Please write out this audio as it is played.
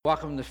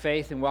Welcome to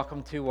Faith and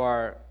welcome to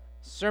our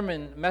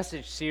sermon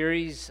message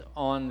series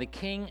on the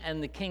King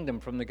and the Kingdom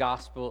from the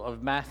Gospel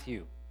of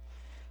Matthew.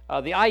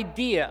 The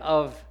idea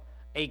of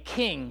a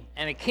king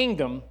and a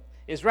kingdom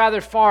is rather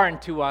foreign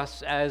to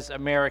us as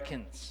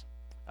Americans.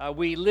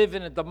 We live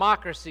in a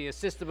democracy, a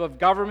system of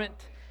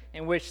government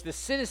in which the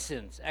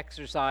citizens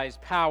exercise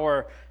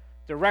power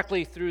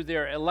directly through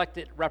their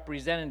elected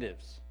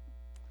representatives.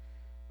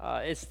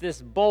 It's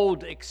this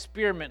bold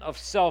experiment of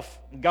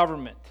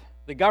self-government.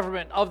 The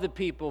government of the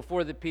people,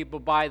 for the people,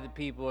 by the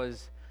people,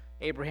 as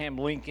Abraham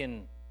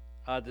Lincoln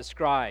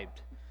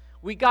described.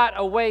 We got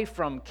away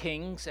from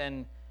kings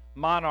and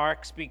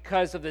monarchs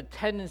because of the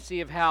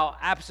tendency of how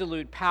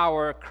absolute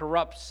power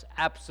corrupts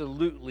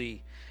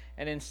absolutely.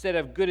 And instead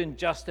of good and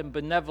just and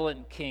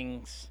benevolent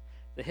kings,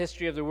 the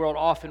history of the world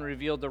often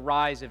revealed the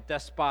rise of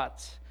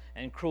despots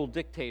and cruel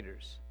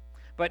dictators.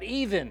 But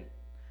even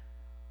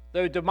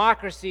though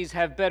democracies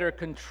have better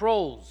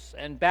controls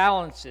and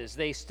balances,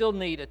 they still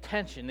need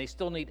attention. They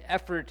still need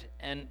effort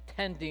and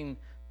tending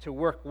to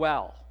work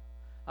well.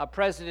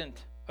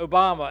 President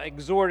Obama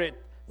exhorted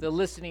the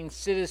listening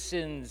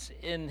citizens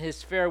in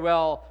his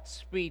farewell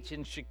speech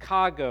in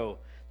Chicago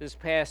this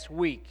past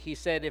week. He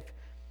said,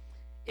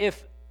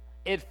 if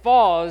it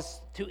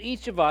falls to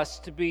each of us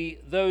to be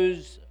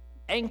those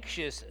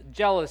anxious,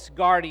 jealous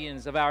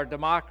guardians of our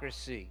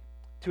democracy,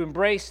 to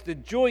embrace the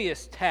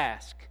joyous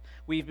task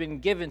we've been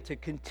given to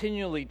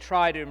continually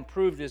try to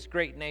improve this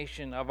great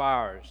nation of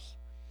ours.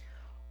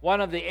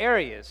 One of the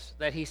areas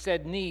that he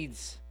said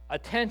needs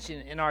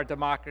attention in our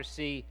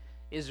democracy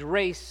is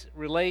race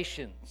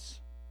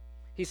relations.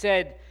 He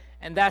said,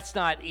 and that's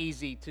not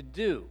easy to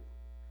do.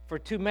 For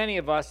too many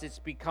of us, it's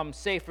become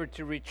safer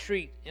to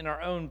retreat in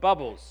our own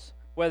bubbles,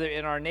 whether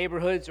in our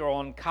neighborhoods or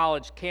on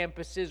college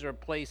campuses or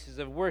places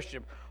of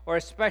worship, or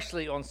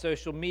especially on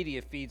social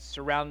media feeds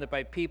surrounded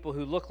by people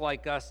who look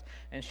like us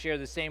and share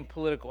the same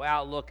political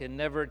outlook and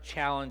never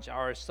challenge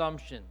our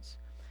assumptions.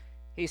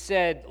 He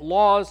said,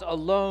 laws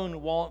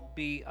alone won't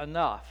be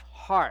enough.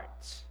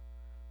 Hearts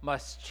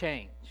must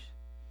change.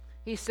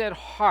 He said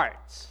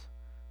hearts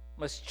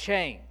must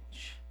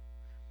change.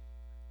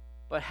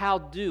 But how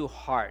do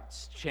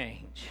hearts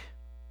change?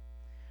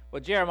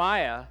 Well,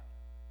 Jeremiah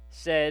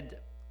said,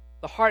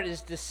 the heart is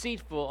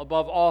deceitful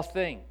above all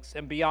things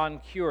and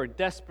beyond cure,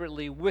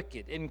 desperately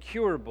wicked,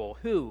 incurable.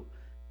 Who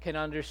can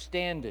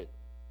understand it?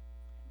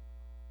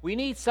 We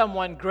need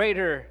someone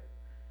greater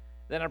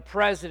than a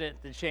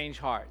president to change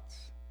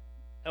hearts.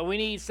 We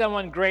need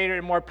someone greater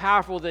and more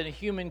powerful than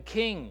human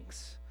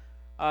kings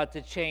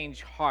to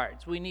change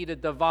hearts. We need a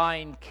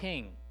divine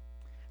king.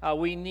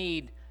 We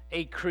need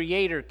a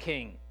creator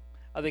king,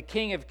 the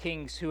King of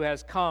Kings who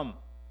has come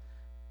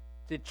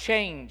to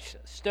change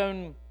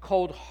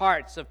stone-cold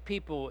hearts of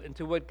people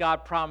into what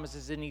God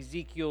promises in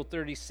Ezekiel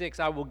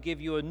 36. I will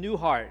give you a new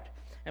heart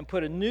and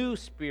put a new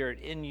spirit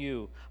in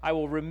you. I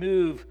will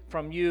remove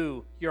from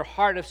you your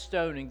heart of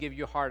stone and give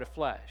you a heart of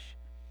flesh.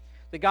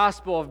 The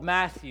Gospel of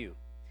Matthew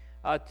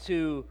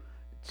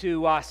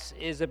to us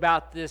is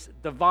about this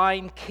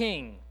divine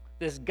king,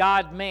 this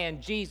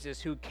God-man,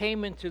 Jesus, who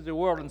came into the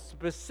world. And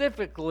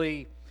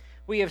specifically,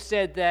 we have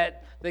said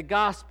that the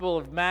Gospel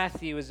of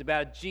Matthew is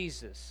about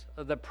Jesus,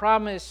 the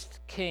promised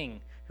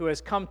King who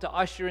has come to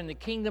usher in the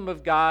kingdom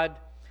of God,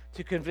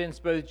 to convince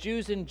both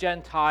Jews and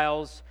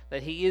Gentiles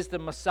that he is the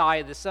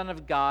Messiah, the Son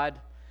of God,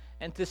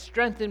 and to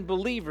strengthen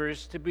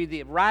believers to be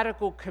the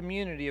radical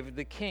community of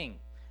the King,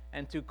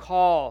 and to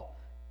call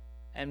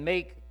and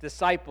make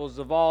disciples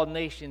of all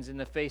nations in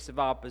the face of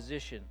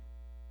opposition.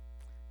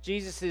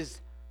 Jesus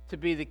is to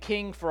be the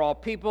King for all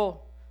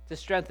people, to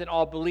strengthen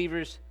all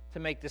believers, to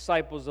make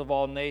disciples of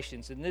all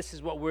nations. And this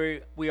is what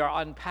we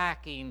are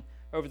unpacking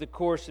over the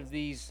course of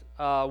these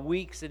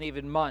weeks and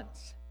even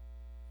months.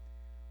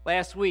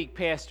 Last week,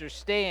 Pastor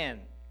Stan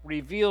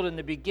revealed in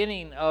the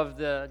beginning of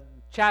the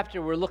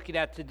chapter we're looking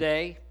at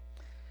today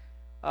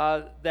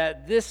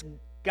that this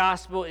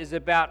gospel is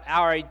about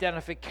our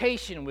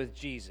identification with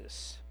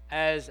Jesus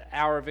as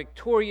our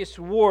victorious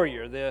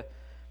warrior,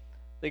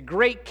 the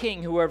great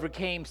king who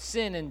overcame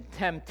sin and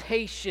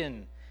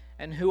temptation,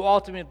 and who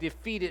ultimately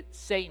defeated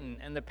Satan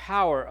and the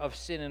power of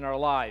sin in our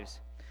lives.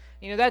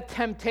 You know, that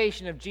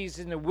temptation of Jesus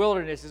in the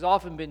wilderness has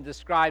often been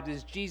described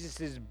as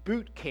Jesus'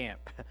 boot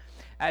camp,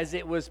 as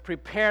it was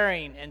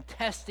preparing and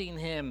testing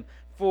him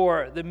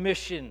for the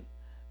mission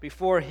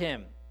before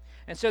him.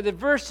 And so the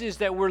verses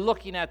that we're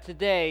looking at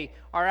today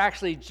are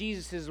actually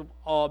Jesus'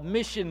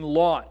 mission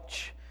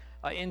launch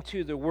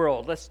into the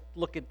world. Let's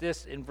look at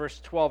this in verse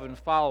 12 and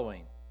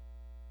following.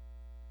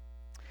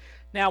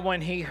 Now,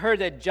 when he heard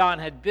that John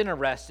had been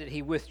arrested,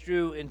 he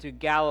withdrew into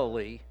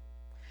Galilee.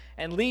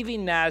 And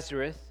leaving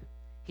Nazareth,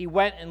 he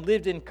went and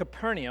lived in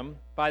Capernaum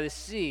by the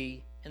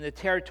sea in the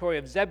territory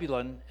of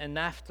Zebulun and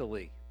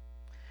Naphtali,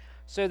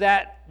 so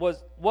that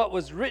what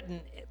was written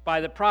by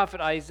the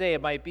prophet Isaiah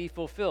might be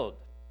fulfilled.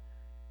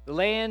 The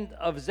land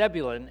of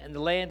Zebulun and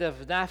the land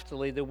of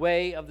Naphtali, the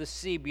way of the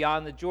sea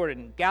beyond the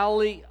Jordan,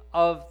 Galilee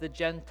of the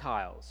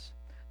Gentiles.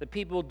 The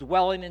people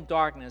dwelling in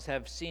darkness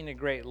have seen a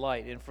great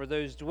light, and for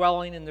those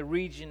dwelling in the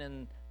region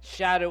and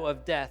shadow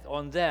of death,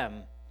 on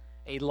them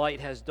a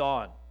light has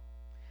dawned.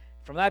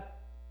 From that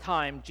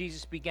time,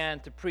 Jesus began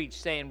to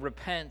preach, saying,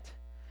 Repent,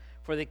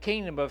 for the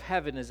kingdom of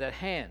heaven is at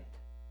hand.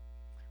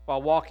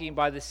 While walking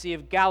by the Sea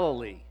of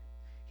Galilee,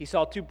 he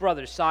saw two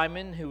brothers,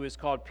 Simon, who is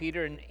called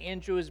Peter, and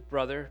Andrew his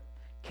brother,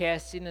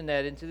 casting a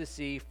net into the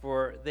sea,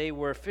 for they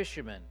were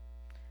fishermen.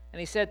 And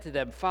he said to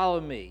them,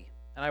 Follow me,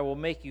 and I will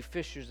make you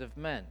fishers of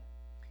men.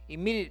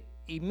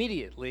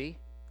 Immediately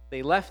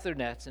they left their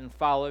nets and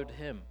followed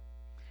him.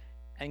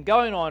 And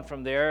going on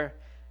from there,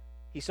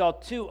 he saw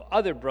two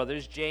other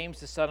brothers,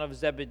 James the son of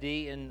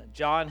Zebedee and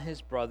John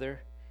his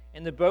brother,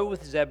 in the boat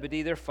with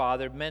Zebedee their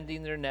father,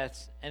 mending their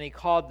nets, and he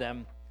called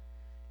them.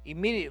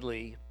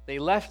 Immediately they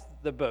left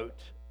the boat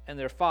and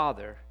their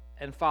father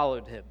and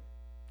followed him.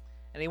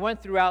 And he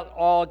went throughout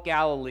all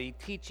Galilee,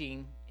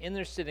 teaching in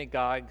their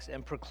synagogues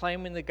and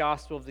proclaiming the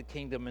gospel of the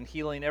kingdom and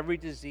healing every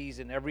disease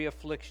and every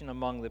affliction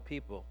among the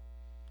people.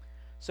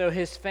 So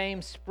his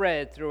fame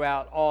spread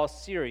throughout all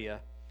Syria,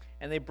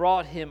 and they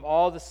brought him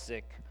all the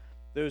sick,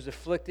 those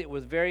afflicted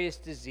with various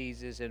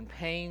diseases and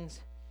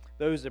pains,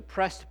 those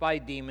oppressed by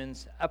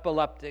demons,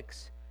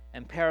 epileptics,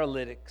 and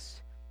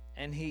paralytics,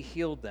 and he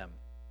healed them.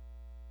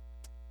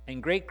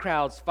 And great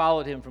crowds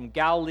followed him from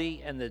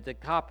Galilee and the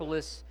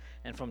Decapolis,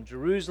 and from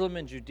Jerusalem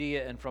and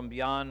Judea, and from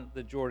beyond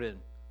the Jordan.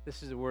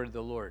 This is the word of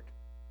the Lord.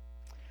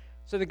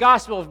 So the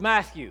Gospel of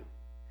Matthew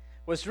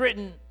was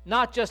written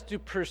not just to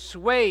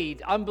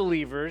persuade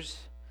unbelievers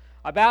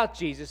about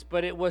Jesus,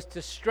 but it was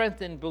to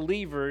strengthen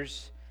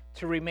believers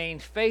to remain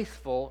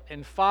faithful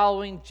in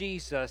following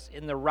Jesus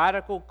in the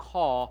radical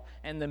call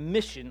and the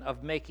mission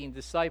of making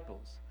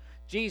disciples.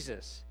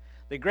 Jesus,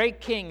 the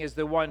great King, is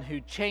the one who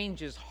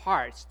changes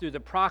hearts through the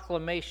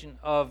proclamation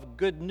of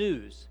good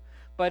news,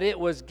 but it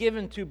was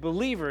given to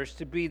believers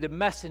to be the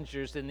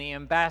messengers and the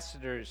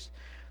ambassadors,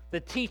 the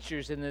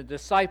teachers and the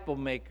disciple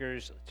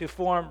makers, to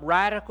form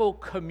radical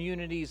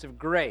communities of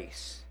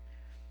grace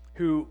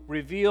who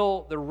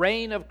reveal the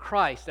reign of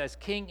Christ as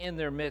King in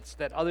their midst,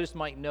 that others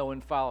might know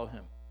and follow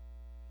him.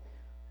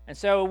 And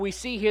so we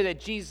see here that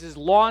Jesus is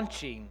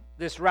launching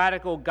this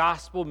radical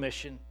gospel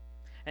mission,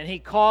 and he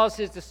calls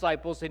his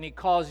disciples and he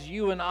calls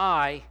you and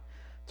I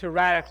to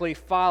radically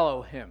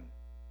follow him.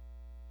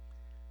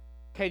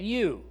 Can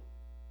you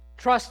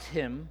trust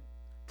him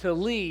to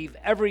leave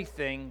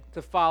everything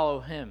to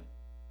follow him?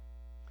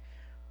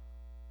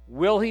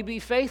 Will he be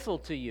faithful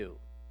to you?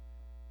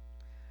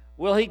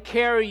 Will he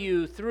carry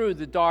you through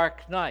the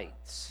dark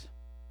nights?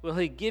 Will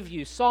he give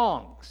you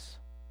songs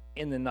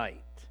in the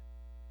night?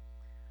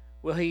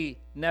 Will he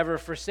never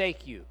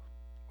forsake you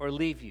or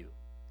leave you?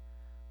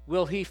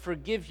 Will he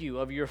forgive you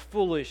of your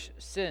foolish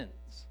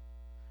sins?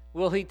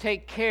 Will he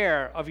take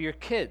care of your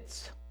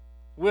kids?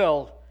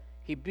 Will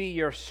he be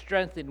your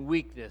strength in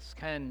weakness?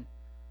 Can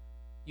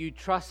you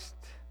trust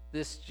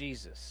this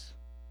Jesus?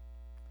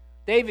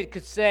 David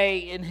could say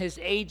in his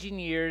aging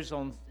years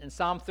in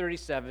Psalm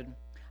 37,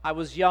 I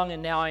was young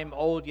and now I am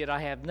old, yet I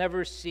have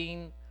never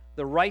seen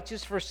the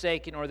righteous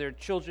forsaken or their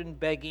children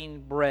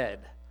begging bread.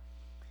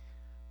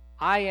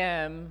 I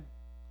am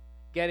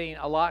getting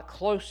a lot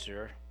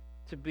closer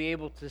to be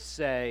able to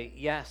say,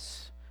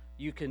 yes,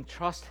 you can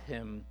trust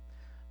him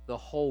the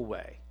whole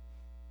way.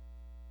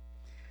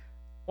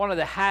 One of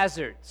the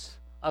hazards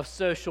of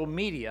social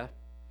media,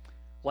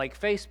 like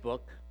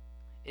Facebook,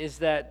 is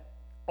that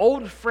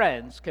old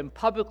friends can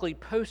publicly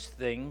post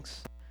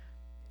things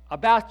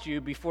about you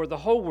before the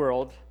whole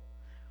world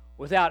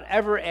without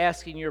ever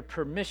asking your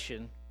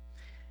permission,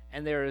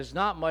 and there is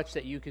not much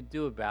that you could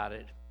do about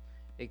it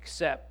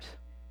except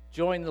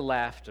join the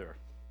laughter.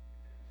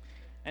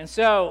 And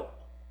so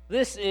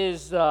this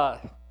is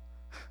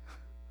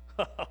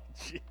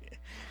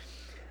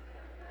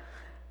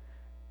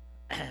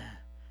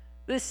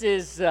this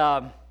is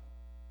a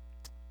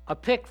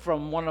pic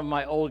from one of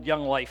my old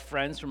Young Life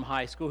friends from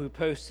high school who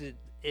posted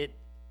it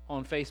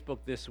on Facebook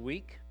this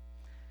week.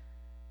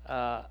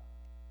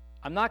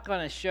 I'm not going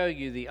to show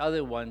you the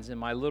other ones in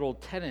my little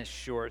tennis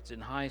shorts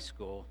in high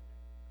school.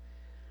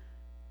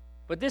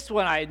 But this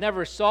one I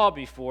never saw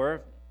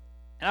before,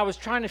 and I was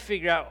trying to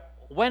figure out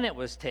when it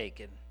was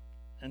taken.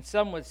 And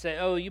some would say,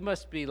 oh, you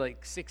must be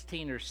like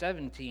 16 or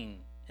 17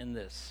 in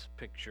this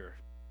picture.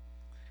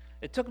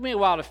 It took me a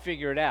while to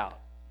figure it out.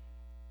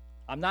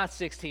 I'm not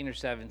 16 or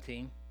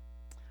 17.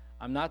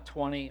 I'm not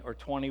 20 or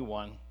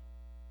 21.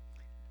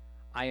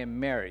 I am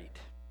married.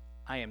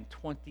 I am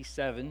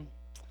 27.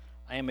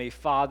 I am a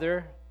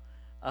father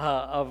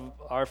of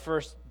our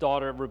first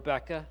daughter,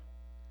 Rebecca,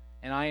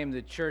 and I am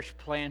the church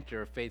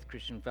planter of Faith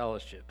Christian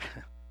Fellowship.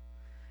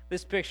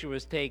 This picture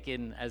was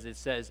taken, as it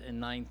says, in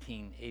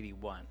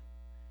 1981. And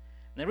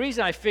the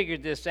reason I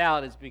figured this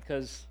out is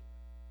because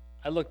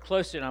I looked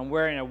closer and I'm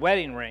wearing a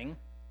wedding ring.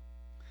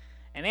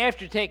 And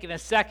after taking a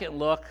second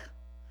look,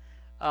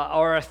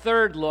 or a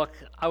third look,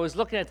 I was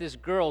looking at this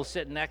girl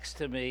sitting next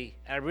to me,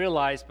 and I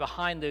realized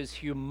behind those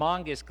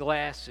humongous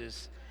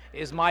glasses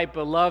is my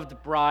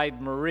beloved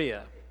bride,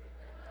 Maria.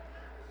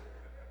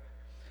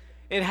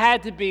 It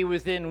had to be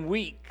within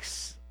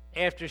weeks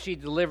after she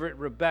delivered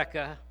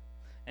Rebecca,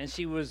 and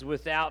she was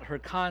without her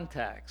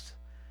contacts.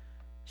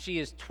 She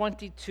is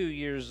 22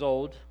 years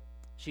old.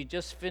 She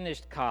just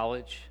finished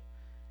college,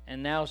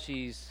 and now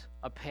she's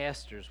a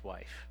pastor's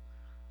wife.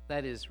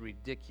 That is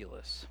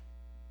ridiculous.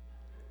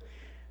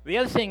 The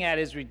other thing that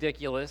is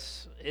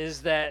ridiculous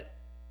is that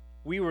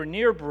we were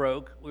near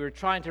broke. We were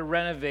trying to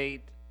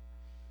renovate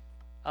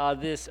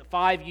this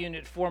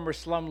 5-unit former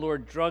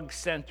slumlord drug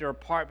center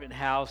apartment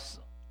house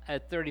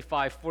at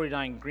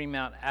 3549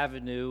 Greenmount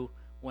Avenue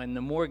when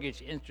the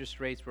mortgage interest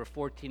rates were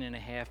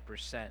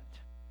 14.5%.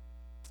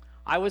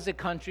 I was a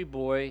country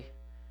boy.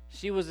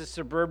 She was a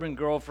suburban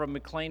girl from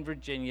McLean,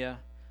 Virginia.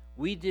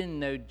 We didn't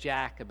know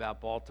jack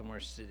about Baltimore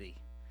City,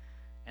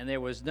 and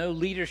there was no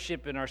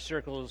leadership in our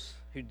circles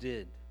who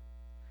did.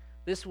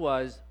 This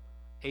was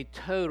a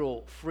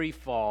total free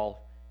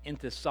fall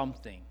into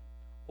something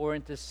or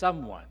into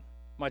someone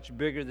much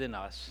bigger than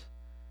us,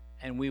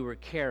 and we were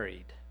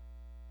carried.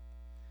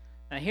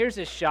 Now here's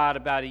a shot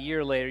about a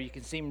year later. You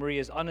can see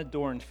Maria's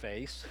unadorned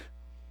face.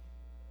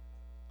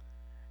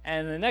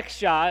 And the next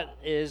shot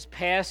is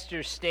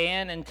Pastor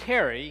Stan and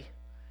Terry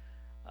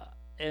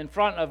in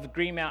front of the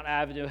Greenmount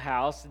Avenue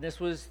house. And this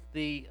was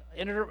the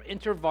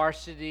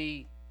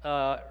InterVarsity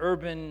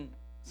urban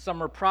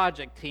summer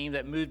project team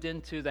that moved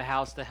into the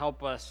house to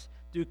help us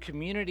do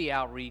community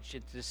outreach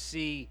and to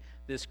see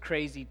this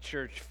crazy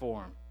church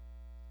form.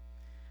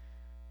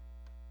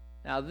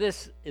 Now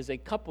this is a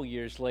couple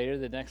years later,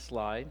 the next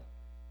slide.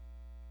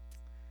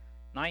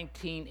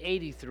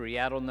 1983,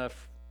 out on the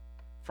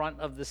front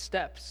of the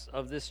steps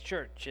of this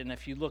church. And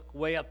if you look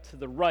way up to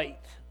the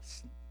right,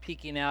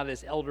 peeking out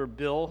is Elder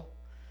Bill.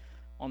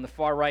 On the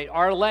far right,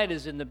 Arlette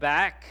is in the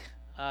back,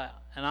 and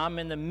I'm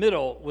in the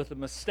middle with a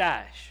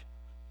mustache,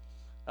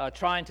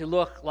 trying to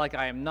look like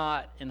I am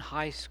not in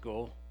high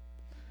school.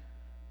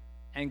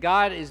 And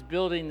God is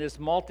building this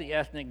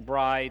multi-ethnic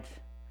bride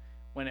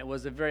when it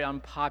was a very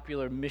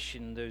unpopular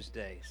mission in those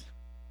days.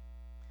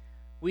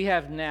 We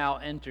have now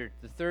entered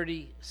the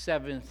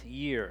 37th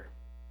year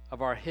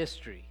of our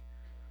history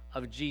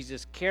of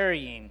Jesus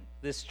carrying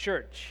this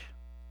church,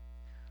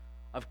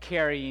 of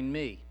carrying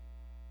me,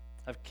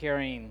 of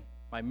carrying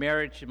my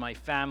marriage and my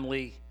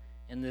family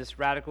in this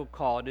radical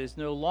call. It is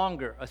no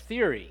longer a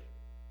theory.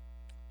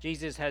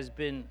 Jesus has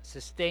been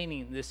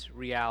sustaining this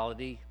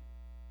reality,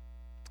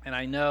 and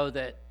I know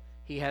that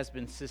he has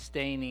been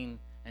sustaining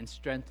and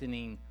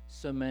strengthening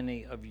so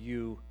many of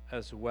you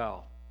as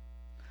well.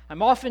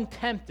 I'm often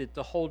tempted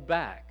to hold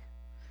back,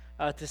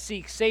 to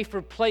seek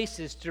safer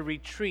places to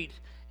retreat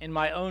in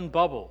my own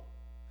bubble.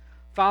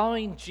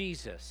 Following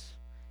Jesus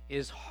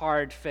is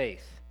hard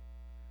faith,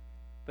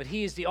 but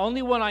he is the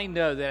only one I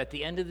know that at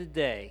the end of the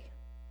day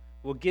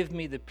will give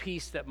me the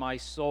peace that my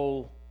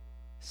soul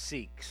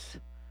seeks.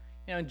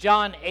 You know, in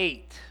John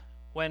 8,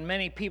 when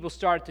many people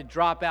started to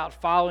drop out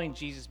following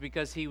Jesus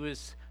because he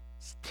was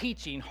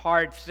teaching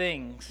hard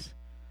things,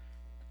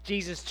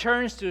 Jesus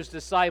turns to his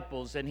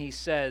disciples and he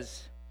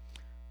says,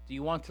 "Do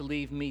you want to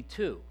leave me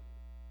too?"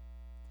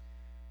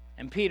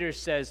 And Peter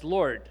says,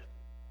 "Lord,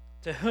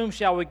 to whom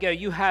shall we go?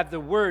 You have the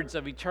words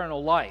of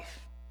eternal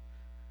life.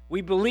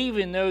 We believe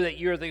and know that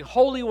you're the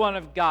Holy One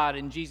of God."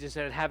 And Jesus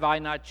said, "Have I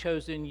not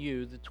chosen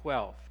you, the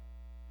 12?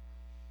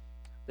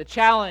 The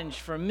challenge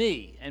for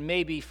me, and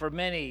maybe for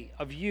many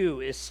of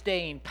you, is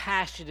staying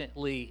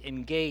passionately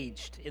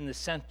engaged in the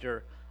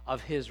center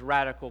of his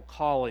radical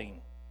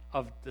calling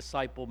of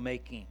disciple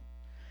making.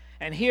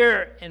 And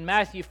here in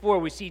Matthew 4,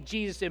 we see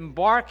Jesus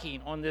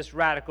embarking on this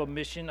radical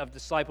mission of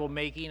disciple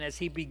making as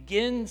he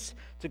begins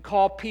to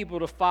call people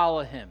to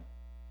follow him.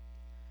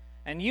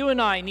 And you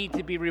and I need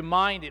to be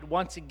reminded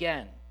once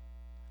again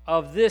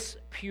of this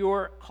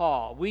pure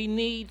call. We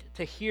need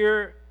to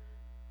hear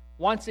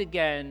once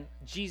again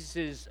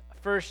Jesus'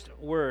 first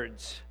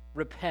words,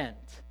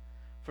 "Repent,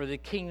 for the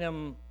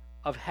kingdom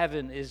of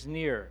heaven is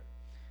near."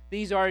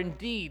 These are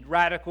indeed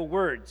radical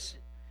words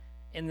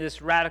in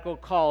this radical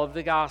call of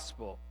the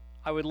gospel.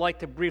 I would like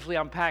to briefly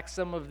unpack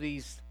some of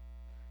these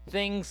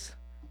things,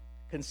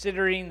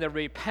 considering the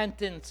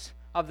repentance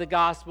of the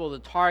gospel, the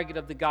target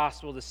of the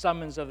gospel, the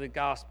summons of the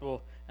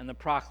gospel, and the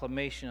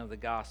proclamation of the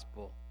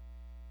gospel.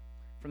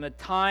 From the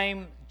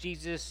time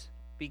Jesus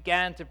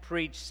began to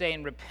preach,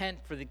 saying,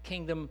 "Repent, for the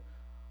kingdom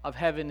of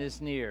heaven is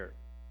near,"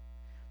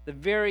 the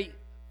very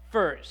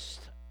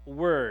first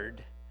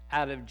word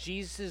out of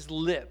Jesus'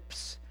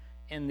 lips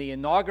in the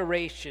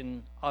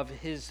inauguration of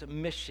his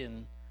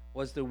mission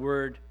was the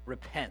word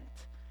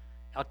repent,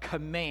 a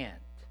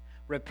command,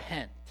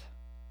 repent.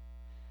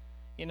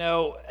 You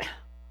know,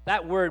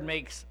 that word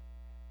makes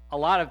a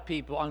lot of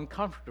people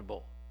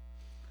uncomfortable.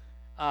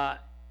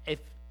 If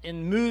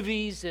in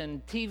movies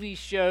and TV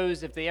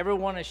shows, if they ever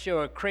want to show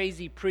a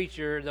crazy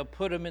preacher, they'll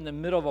put him in the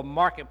middle of a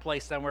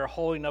marketplace somewhere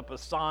holding up a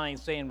sign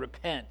saying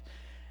repent.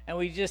 And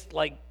we just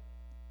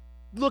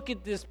look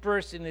at this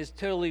person is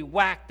totally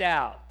whacked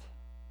out.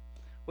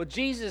 Well,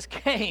 Jesus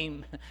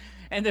came,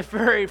 and the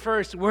very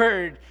first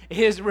word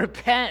is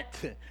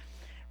repent.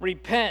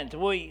 Repent.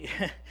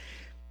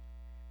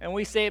 And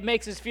we say it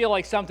makes us feel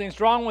like something's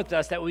wrong with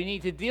us that we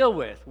need to deal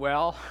with.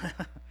 Well,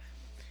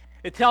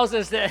 it tells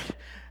us that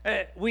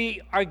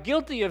We are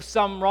guilty of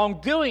some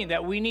wrongdoing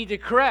that we need to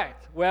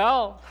correct.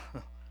 Well,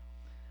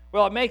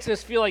 it makes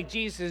us feel like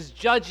Jesus is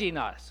judging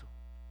us.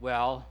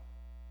 Well,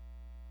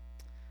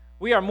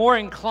 we are more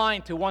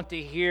inclined to want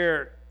to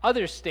hear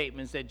other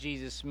statements that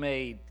Jesus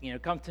made.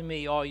 Come to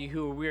me, all you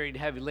who are weary and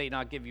heavy laden,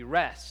 I'll give you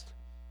rest.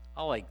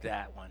 I like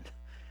that one.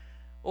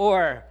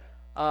 Or,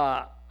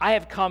 I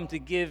have come to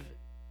give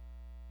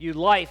you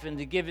life and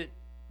to give it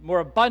more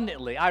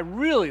abundantly. I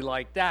really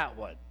like that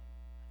one.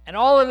 And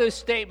all of those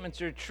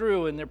statements are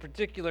true in their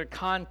particular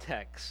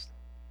context.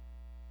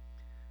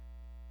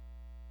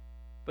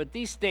 But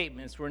these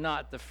statements were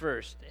not the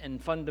first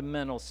and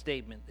fundamental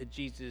statement that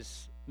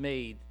Jesus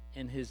made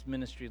in his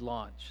ministry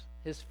launch.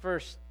 His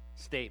first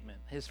statement,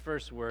 his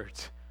first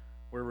words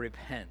were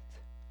repent.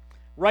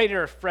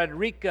 Writer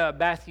Frederica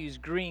Matthews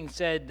Green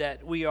said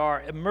that we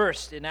are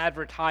immersed in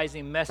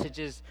advertising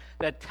messages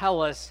that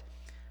tell us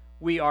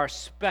we are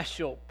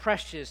special,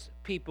 precious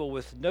people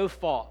with no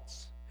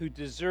faults who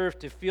deserve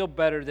to feel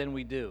better than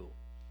we do.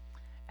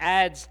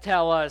 Ads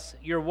tell us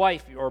your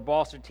wife or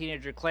boss or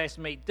teenager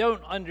classmate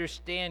don't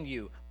understand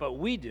you, but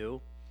we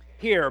do.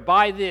 Here,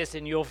 buy this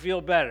and you'll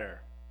feel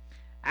better.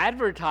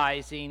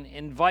 Advertising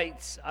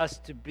invites us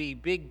to be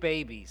big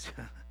babies.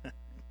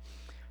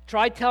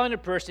 Try telling a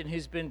person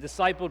who's been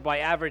discipled by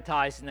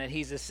advertising that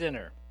he's a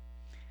sinner.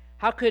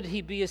 How could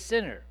he be a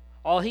sinner?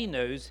 All he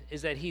knows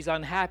is that he's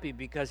unhappy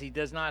because he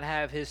does not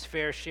have his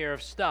fair share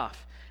of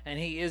stuff, and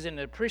he isn't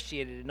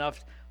appreciated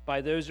enough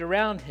by those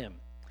around him.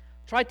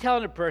 Try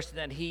telling a person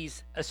that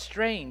he's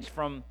estranged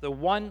from the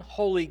one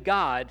holy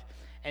God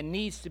and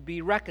needs to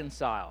be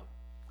reconciled.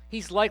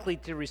 He's likely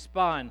to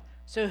respond,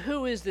 so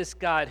who is this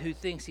God who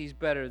thinks he's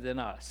better than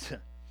us?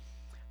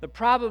 The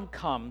problem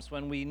comes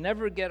when we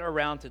never get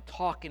around to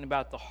talking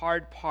about the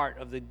hard part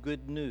of the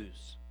good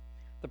news.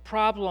 The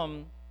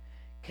problem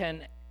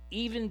can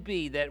even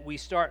be that we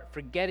start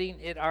forgetting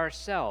it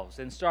ourselves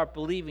and start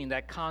believing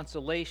that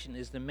consolation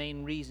is the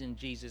main reason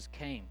Jesus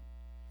came.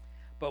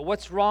 But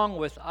what's wrong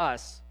with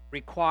us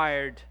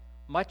required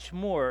much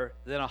more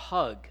than a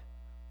hug.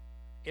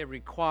 It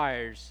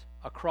requires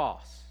a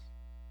cross.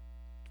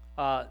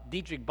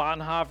 Dietrich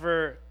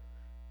Bonhoeffer,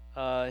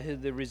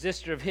 the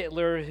resistor of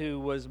Hitler, who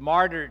was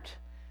martyred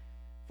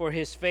for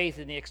his faith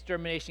in the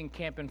extermination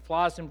camp in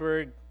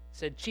Flossenburg,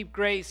 said, cheap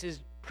grace is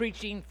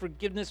preaching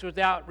forgiveness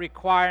without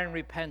requiring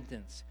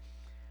repentance,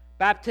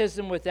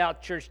 baptism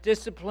without church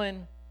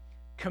discipline,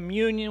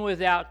 communion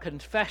without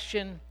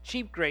confession.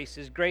 Cheap grace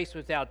is grace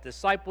without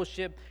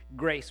discipleship,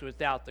 grace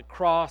without the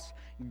cross,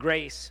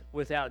 grace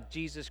without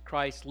Jesus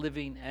Christ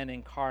living and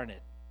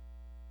incarnate.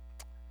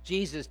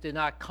 Jesus did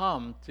not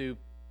come to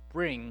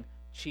bring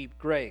cheap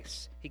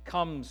grace. He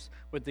comes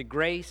with the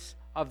grace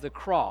of the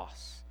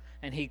cross,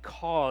 and he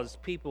calls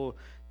people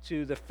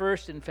to the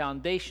first and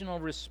foundational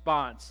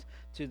response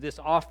to this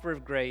offer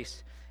of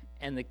grace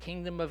and the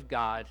kingdom of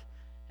God,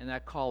 and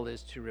that call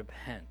is to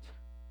repent.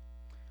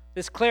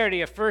 This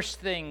clarity of first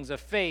things of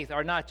faith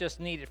are not just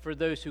needed for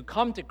those who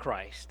come to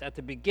Christ at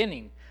the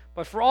beginning,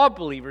 but for all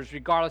believers,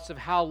 regardless of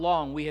how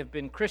long we have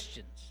been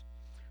Christians.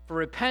 For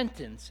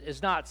repentance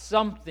is not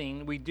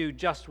something we do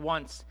just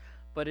once,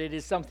 but it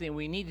is something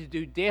we need to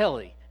do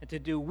daily and to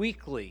do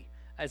weekly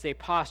as a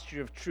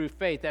posture of true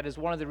faith. That is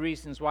one of the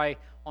reasons why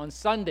on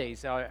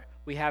Sundays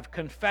we have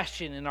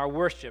confession in our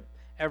worship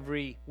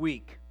every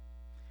week.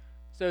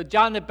 So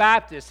John the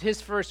Baptist,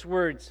 his first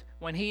words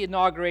when he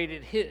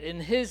inaugurated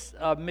his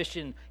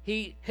mission,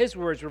 his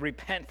words were,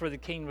 repent, for the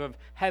kingdom of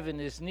heaven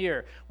is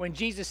near. When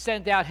Jesus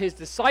sent out his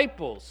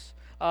disciples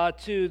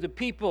to the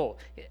people,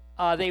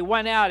 they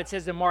went out, it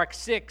says in Mark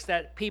 6,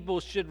 that people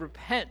should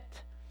repent.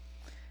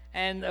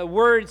 And the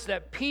words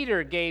that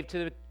Peter gave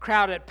to the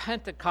crowd at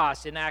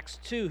Pentecost in Acts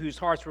 2, whose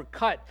hearts were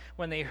cut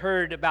when they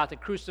heard about the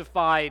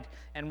crucified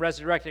and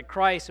resurrected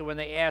Christ, and when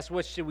they asked,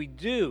 what should we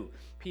do?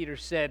 Peter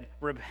said,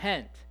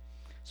 repent.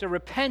 So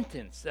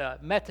repentance,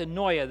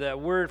 metanoia, the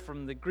word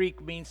from the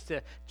Greek, means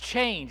to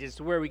change.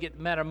 It's where we get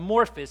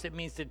metamorphosis. It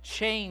means to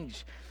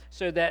change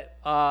so that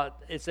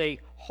it's a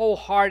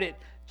wholehearted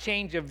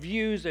change of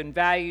views and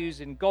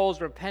values and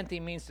goals.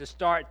 Repenting means to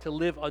start to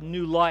live a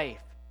new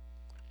life.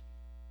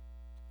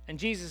 And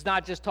Jesus is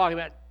not just talking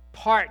about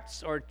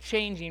parts or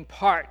changing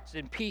parts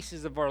and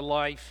pieces of our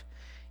life.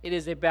 It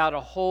is about a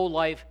whole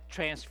life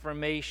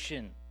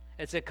transformation.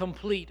 It's a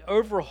complete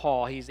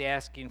overhaul he's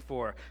asking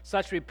for.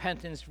 Such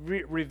repentance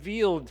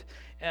revealed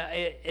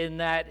in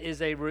that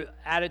is a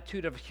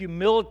attitude of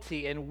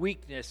humility and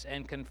weakness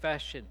and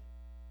confession.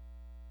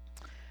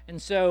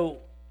 And so,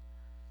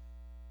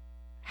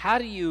 how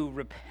do you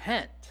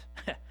repent?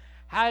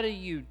 How do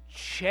you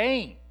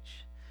change?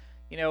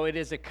 You know, it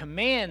is a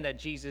command that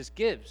Jesus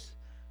gives.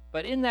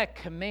 But in that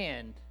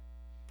command,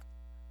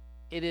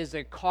 it is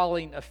a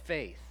calling of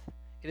faith.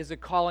 It is a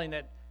calling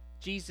that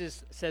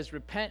Jesus says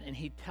repent, and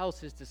he tells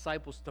his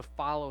disciples to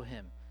follow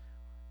him.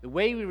 The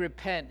way we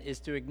repent is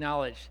to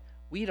acknowledge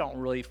we don't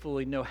really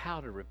fully know how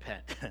to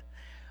repent.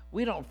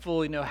 We don't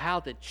fully know how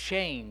to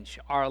change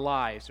our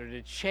lives or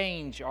to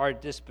change our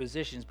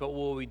dispositions. But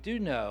what we do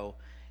know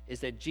is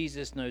that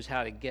Jesus knows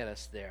how to get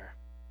us there.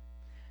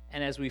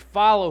 And as we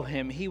follow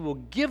him, he will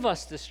give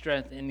us the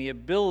strength and the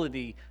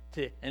ability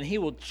and he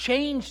will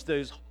change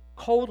those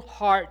cold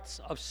hearts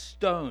of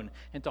stone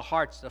into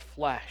hearts of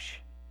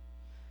flesh.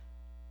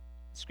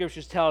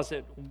 Scriptures tell us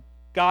that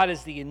God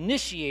is the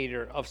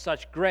initiator of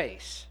such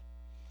grace.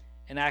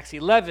 In Acts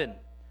 11,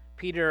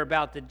 Peter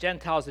about the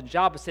Gentiles in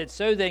Joppa said,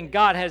 "So then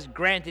God has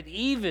granted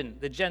even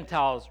the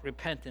Gentiles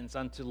repentance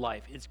unto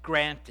life." It's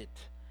granted.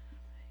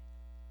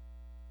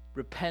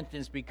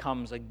 Repentance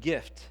becomes a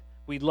gift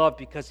we love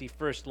because he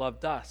first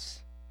loved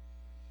us.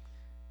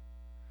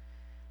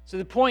 So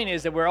the point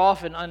is that we're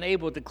often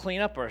unable to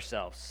clean up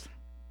ourselves,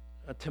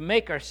 to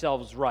make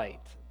ourselves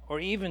right, or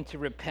even to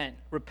repent.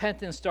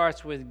 Repentance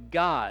starts with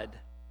God,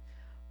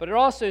 but it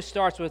also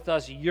starts with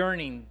us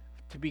yearning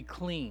to be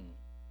clean,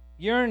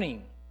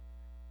 yearning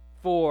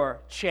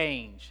for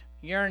change,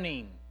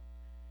 yearning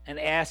and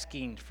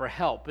asking for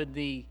help. In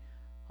the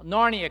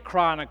Narnia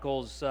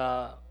Chronicles,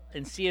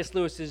 in C.S.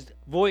 Lewis's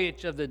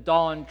Voyage of the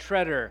Dawn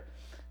Treader,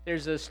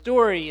 there's a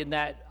story in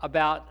that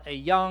about a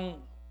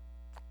young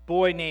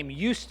boy named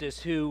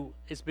Eustace who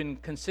has been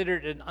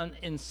considered an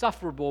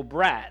insufferable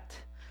brat,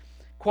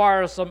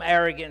 quarrelsome,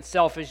 arrogant,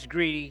 selfish,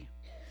 greedy.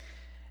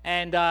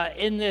 And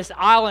in this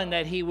island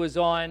that he was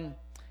on,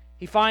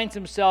 he finds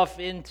himself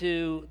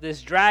into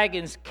this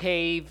dragon's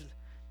cave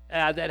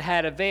that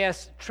had a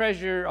vast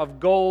treasure of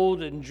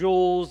gold and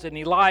jewels, and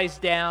he lies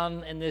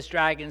down in this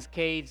dragon's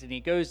cage, and he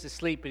goes to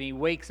sleep, and he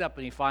wakes up,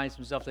 and he finds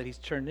himself that he's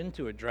turned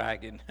into a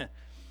dragon.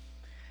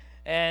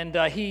 And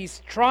he's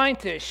trying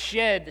to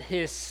shed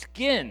his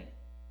skin.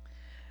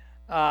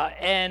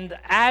 And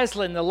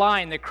Aslan, the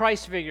lion, the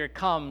Christ figure,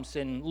 comes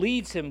and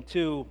leads him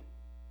to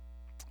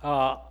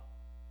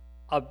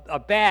a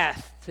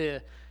bath to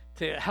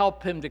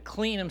help him to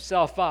clean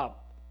himself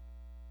up.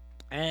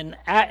 And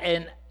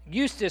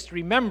Eustace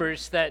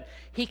remembers that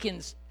he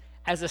can,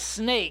 as a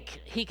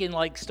snake, he can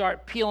like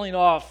start peeling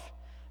off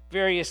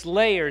various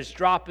layers,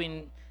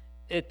 dropping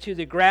it to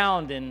the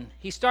ground, and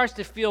he starts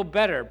to feel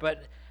better.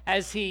 But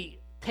as he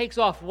takes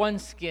off one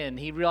skin,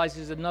 he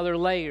realizes another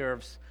layer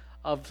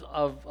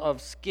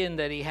of skin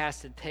that he has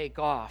to take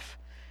off,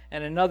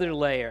 and another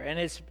layer. And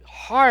it's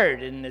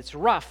hard, and it's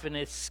rough, and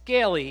it's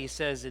scaly, he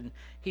says, and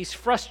he's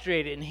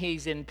frustrated, and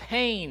he's in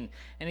pain,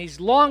 and he's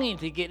longing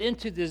to get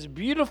into this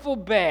beautiful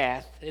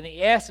bath. And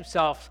he asks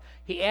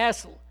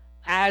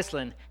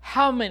Aslan,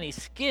 "How many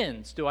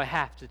skins do I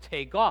have to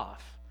take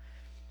off?"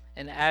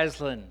 And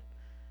Aslan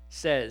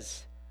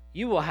says,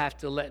 "You will have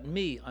to let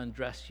me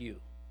undress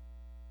you."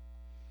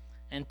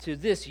 And to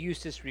this,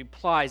 Eustace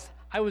replies,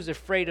 "I was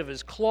afraid of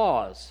his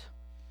claws.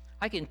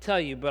 I can tell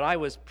you, but I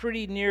was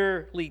pretty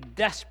nearly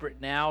desperate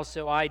now,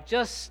 so I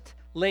just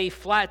lay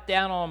flat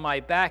down on my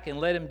back and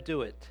let him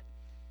do it.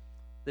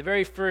 The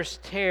very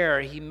first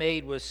tear he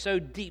made was so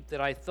deep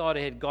that I thought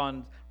it had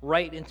gone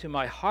right into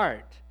my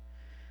heart.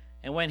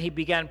 And when he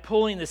began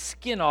pulling the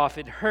skin off,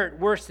 it hurt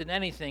worse than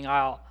anything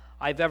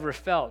I've ever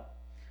felt.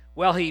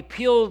 Well, he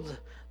peeled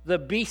the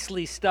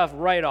beastly stuff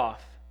right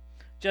off,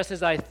 just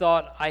as I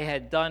thought I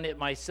had done it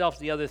myself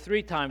the other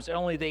 3 times,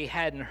 only they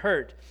hadn't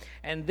hurt.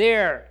 And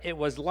there it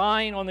was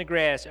lying on the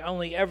grass,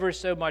 only ever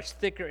so much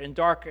thicker and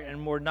darker and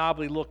more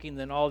knobbly looking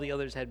than all the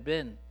others had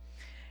been.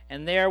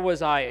 And there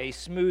was I, a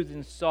smooth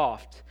and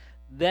soft.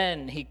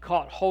 Then he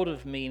caught hold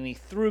of me, and he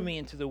threw me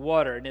into the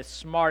water, and it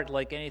smarted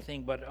like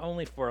anything, but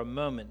only for a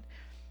moment.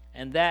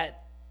 And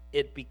that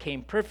it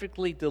became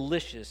perfectly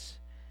delicious.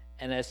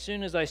 And as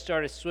soon as I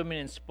started swimming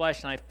and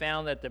splashing, I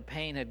found that the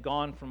pain had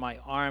gone from my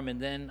arm, and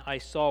then I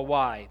saw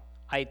why.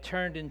 I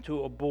turned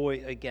into a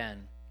boy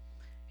again.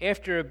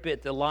 After a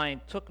bit, the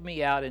lion took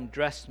me out and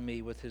dressed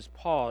me with his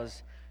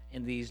paws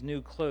in these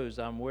new clothes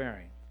I'm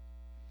wearing."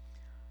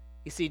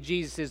 You see,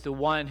 Jesus is the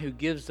one who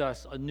gives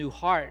us a new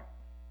heart,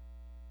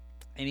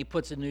 and he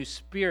puts a new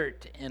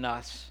spirit in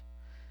us.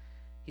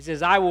 He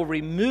says, "I will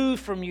remove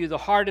from you the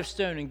heart of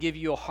stone and give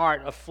you a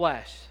heart of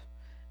flesh."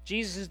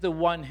 Jesus is the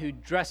one who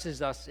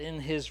dresses us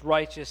in his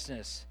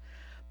righteousness.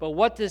 But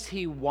what does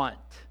he want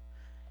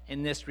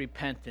in this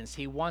repentance?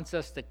 He wants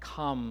us to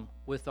come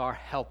with our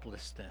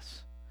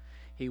helplessness.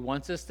 He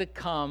wants us to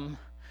come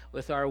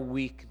with our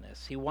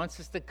weakness. He wants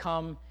us to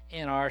come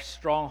in our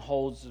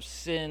strongholds of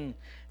sin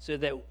so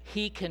that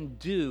he can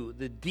do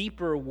the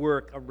deeper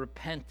work of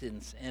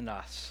repentance in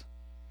us.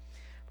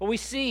 But we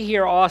see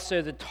here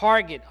also the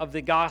target of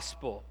the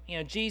gospel.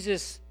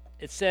 Jesus,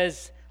 it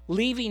says,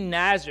 leaving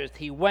Nazareth,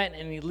 he went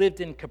and he lived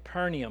in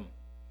Capernaum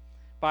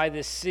by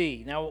the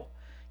sea. Now,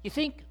 you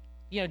think,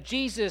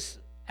 Jesus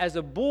as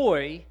a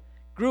boy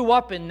grew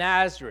up in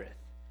Nazareth.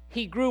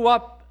 He grew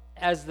up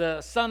as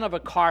the son of a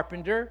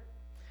carpenter,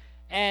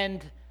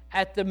 and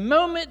at the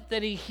moment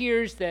that he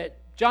hears that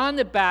John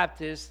the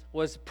Baptist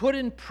was put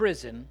in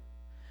prison,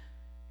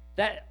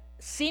 that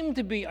seemed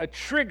to be a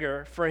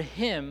trigger for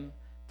him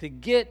to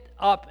get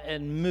up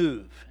and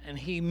move. And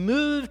he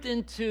moved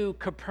into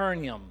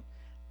Capernaum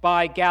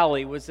by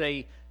Galilee. It was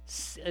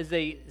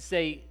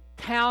a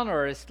town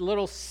or a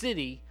little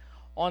city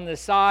on the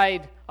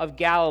side of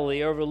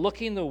Galilee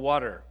overlooking the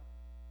water.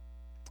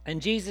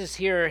 And Jesus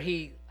here,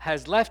 he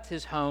has left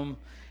his home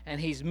and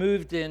he's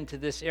moved into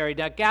this area.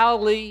 Now,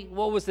 Galilee,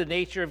 what was the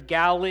nature of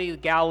Galilee?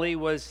 Galilee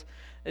was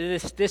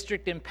this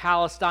district in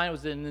Palestine. It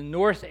was in the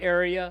north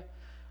area.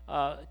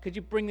 Could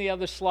you bring the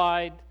other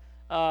slide?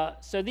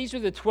 So these are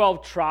the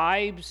 12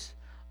 tribes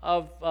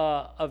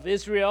of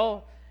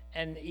Israel,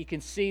 and you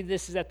can see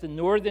this is at the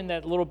northern,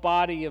 that little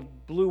body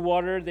of blue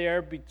water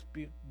there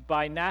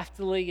by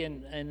Naphtali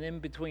and in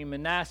between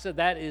Manasseh.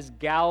 That is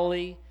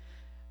Galilee.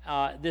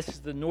 This is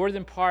the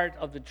northern part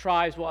of the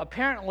tribes. Well,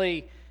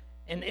 apparently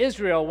in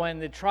Israel, when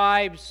the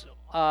tribes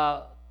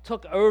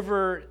took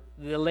over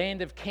the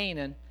land of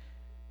Canaan,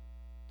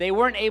 they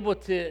weren't able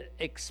to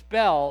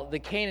expel the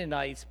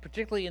Canaanites,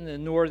 particularly in the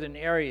northern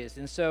areas.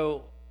 And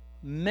so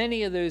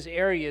many of those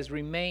areas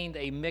remained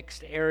a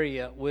mixed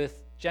area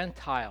with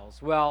Gentiles.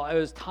 Well,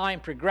 as time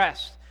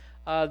progressed,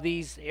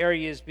 these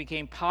areas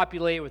became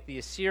populated with the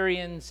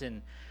Assyrians,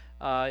 and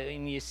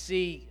you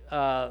see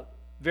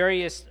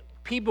various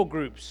people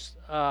groups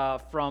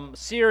from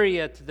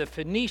Syria to the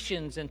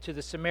Phoenicians and to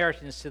the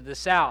Samaritans to the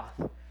south.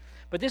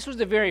 But this was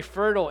a very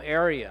fertile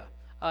area.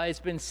 It's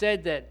been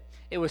said that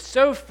it was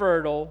so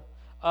fertile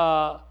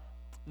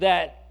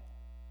that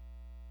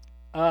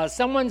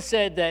someone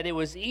said that it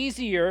was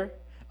easier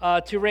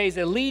to raise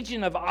a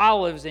legion of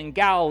olives in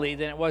Galilee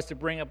than it was to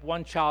bring up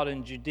one child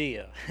in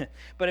Judea.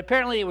 But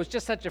apparently it was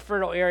just such a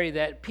fertile area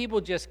that people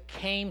just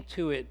came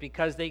to it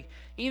because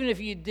even if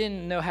you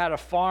didn't know how to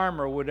farm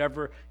or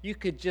whatever, you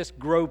could just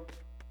grow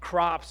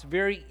crops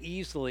very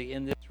easily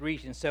in this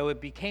region. So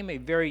it became a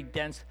very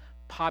dense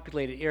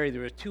populated area.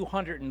 There were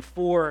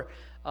 204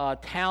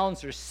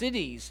 towns or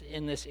cities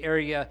in this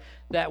area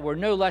that were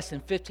no less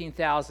than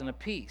 15,000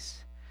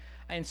 apiece.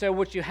 And so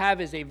what you have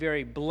is a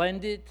very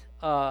blended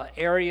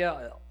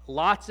area,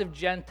 lots of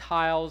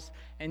Gentiles,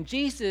 and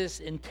Jesus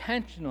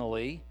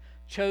intentionally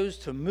chose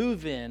to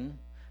move in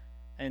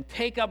and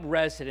take up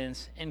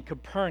residence in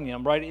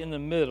Capernaum, right in the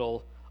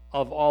middle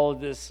of all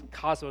of this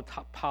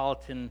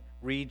cosmopolitan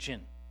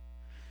region.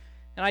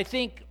 And I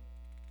think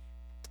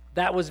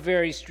that was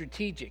very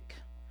strategic.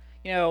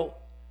 You know,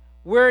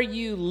 where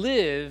you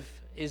live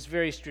is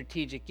very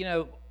strategic. You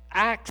know,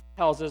 Acts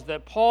tells us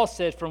that Paul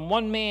said, from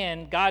one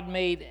man, God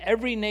made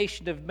every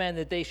nation of men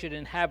that they should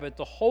inhabit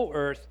the whole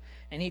earth,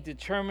 and he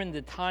determined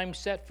the time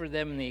set for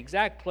them and the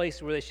exact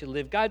place where they should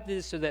live. God did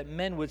this so that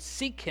men would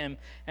seek him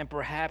and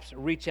perhaps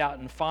reach out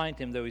and find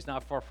him, though he's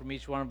not far from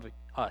each one of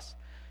us.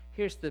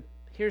 Here's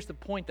the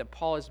point that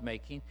Paul is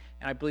making,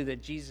 and I believe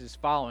that Jesus is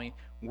following.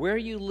 Where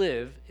you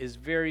live is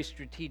very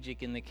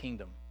strategic in the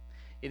kingdom.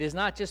 It is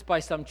not just by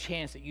some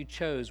chance that you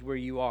chose where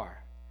you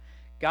are.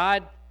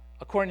 God,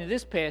 according to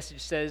this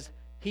passage, says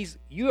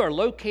you are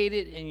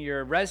located in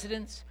your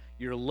residence,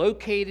 you're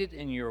located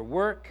in your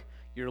work,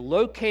 you're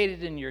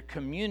located in your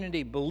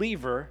community,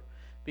 believer,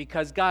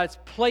 because God's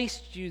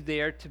placed you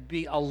there to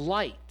be a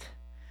light,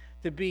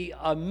 to be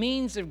a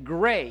means of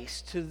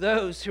grace to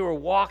those who are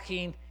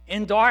walking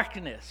in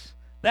darkness.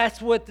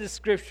 That's what the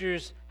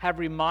scriptures have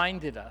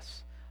reminded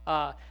us.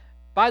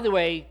 By the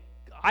way,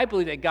 I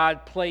believe that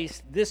God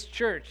placed this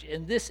church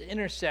in this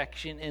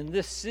intersection in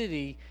this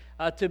city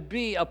to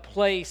be a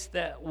place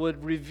that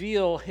would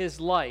reveal his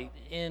light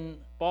in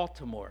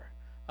Baltimore.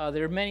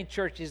 There are many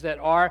churches that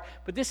are,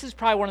 but this is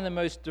probably one of the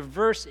most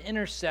diverse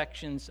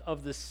intersections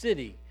of the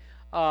city.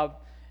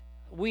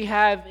 We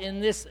have in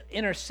this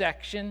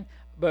intersection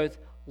both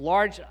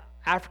large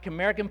African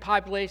American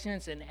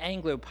populations and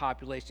Anglo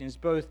populations,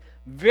 both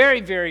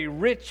very, very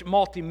rich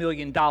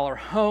multi-million-dollar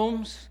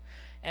homes,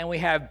 and we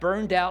have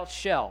burned out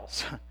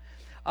shells.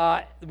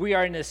 We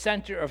are in the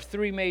center of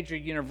three major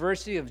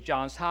universities, of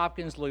Johns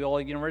Hopkins,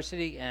 Loyola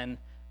University, and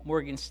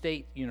Morgan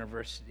State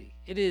University.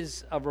 It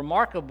is a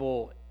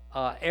remarkable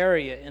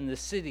area in the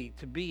city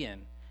to be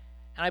in.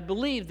 And I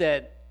believe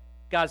that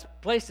God's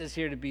placed us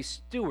here to be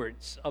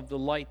stewards of the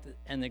light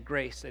and the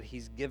grace that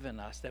he's given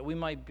us, that we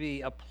might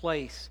be a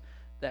place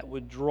that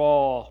would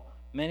draw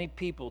many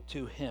people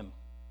to him.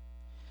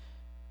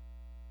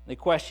 The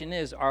question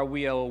is, are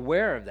we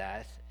aware of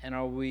that, and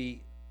are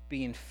we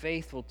being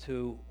faithful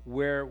to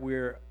where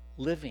we're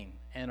living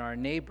and our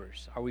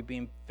neighbors? Are we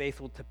being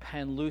faithful to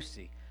Penn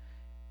Lucy?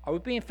 Are we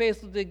being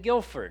faithful to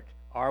Guilford?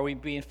 Are we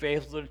being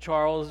faithful to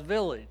Charles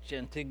Village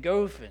and to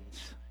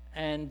Goffins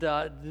and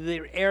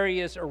the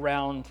areas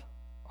around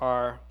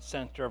our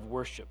center of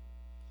worship?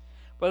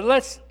 But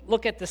let's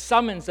look at the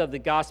summons of the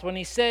gospel. And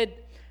he said,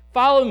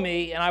 "Follow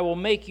me, and I will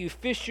make you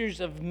fishers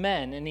of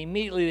men." And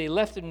immediately they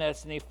left their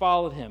nets and they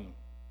followed him.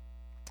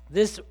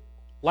 This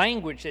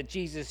language that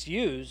Jesus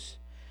used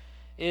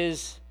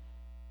is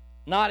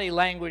not a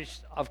language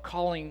of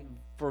calling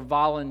for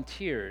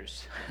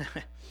volunteers.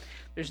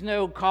 There's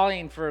no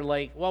calling for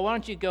why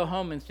don't you go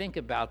home and think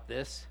about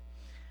this?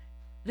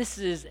 This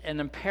is an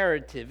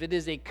imperative. It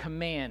is a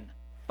command.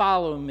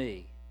 Follow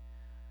me.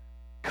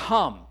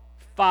 Come,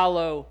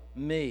 follow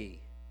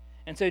me.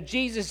 And so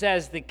Jesus,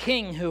 as the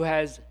king who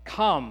has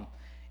come,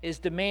 is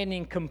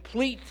demanding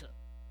complete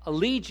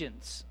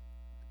allegiance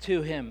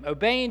to him.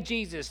 Obeying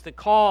Jesus, the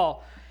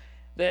call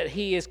that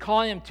he is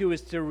calling him to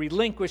is to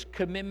relinquish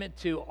commitment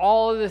to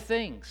all of the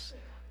things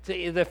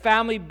to the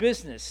family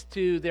business,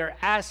 to their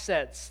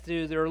assets,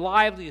 to their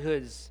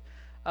livelihoods.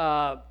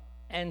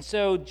 And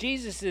so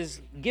Jesus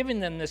is giving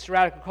them this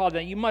radical call. Now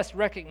you must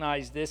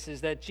recognize this,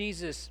 is that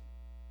Jesus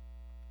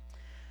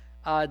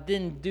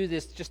didn't do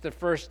this just the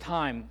first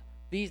time.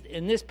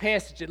 In this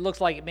passage, it looks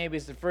like maybe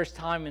it's the first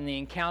time in the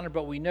encounter,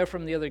 but we know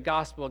from the other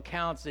gospel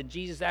accounts that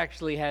Jesus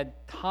actually had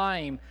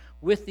time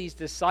with these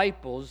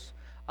disciples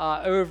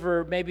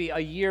over maybe a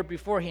year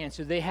beforehand.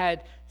 So they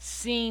had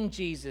seen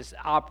Jesus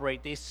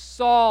operate. They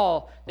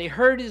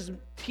heard his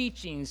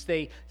teachings.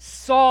 They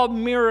saw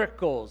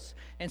miracles.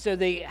 And so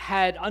they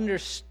had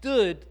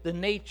understood the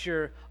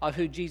nature of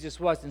who Jesus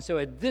was. And so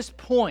at this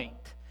point,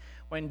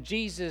 when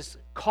Jesus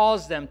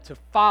calls them to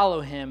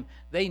follow him,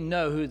 they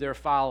know who they're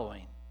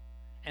following.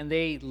 And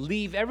they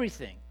leave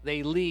everything.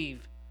 They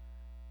leave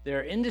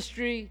their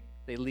industry,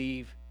 they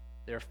leave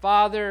their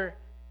father,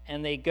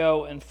 and they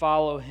go and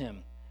follow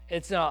him.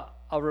 It's a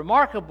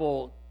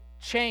remarkable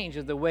change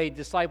of the way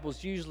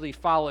disciples usually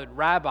followed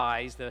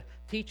rabbis, the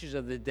teachers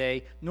of the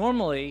day.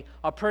 Normally,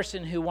 a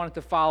person who wanted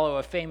to follow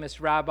a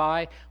famous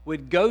rabbi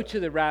would go to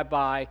the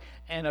rabbi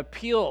and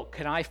appeal,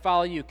 can I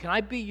follow you? Can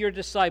I be your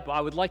disciple?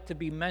 I would like to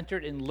be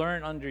mentored and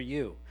learn under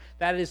you.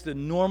 That is the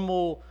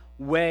normal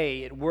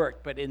way it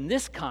worked. But in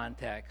this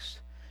context,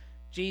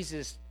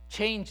 Jesus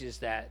changes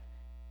that.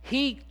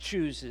 He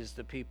chooses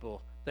the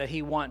people that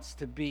he wants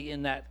to be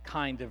in that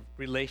kind of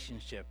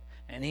relationship.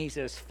 And he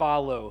says,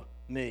 follow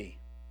me.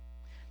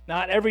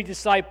 Not every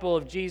disciple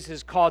of Jesus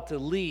is called to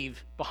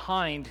leave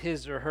behind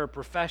his or her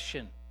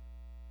profession.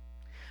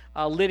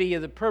 Lydia,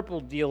 the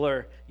purple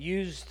dealer,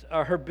 used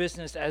her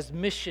business as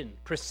mission.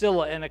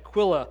 Priscilla and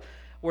Aquila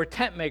were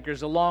tent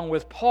makers, along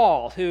with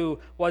Paul, who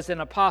was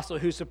an apostle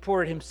who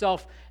supported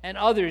himself and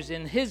others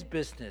in his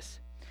business.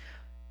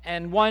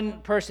 And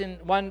one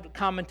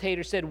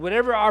commentator said,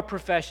 whatever our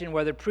profession,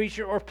 whether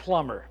preacher or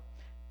plumber,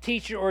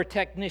 teacher or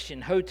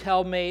technician,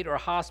 hotel maid or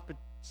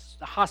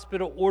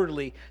hospital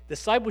orderly,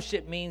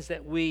 discipleship means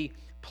that we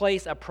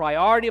place a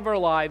priority of our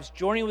lives,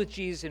 joining with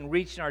Jesus and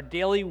reaching our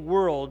daily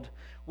world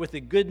with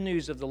the good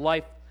news of the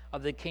life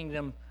of the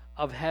kingdom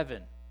of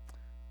heaven.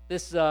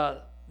 This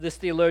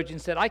theologian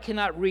said, I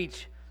cannot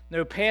reach,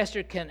 no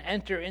pastor can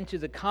enter into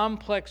the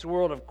complex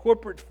world of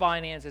corporate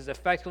finance as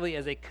effectively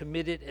as a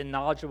committed and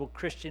knowledgeable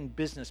Christian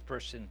business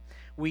person.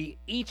 We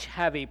each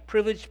have a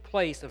privileged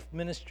place of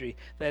ministry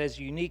that is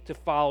unique to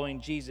following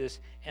Jesus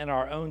in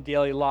our own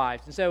daily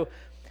lives. And so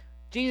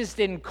Jesus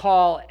didn't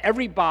call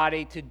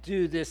everybody to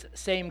do this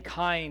same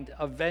kind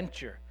of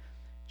venture.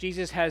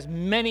 Jesus has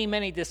many,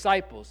 many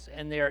disciples,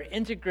 and they are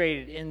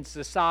integrated in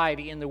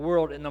society, in the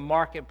world, in the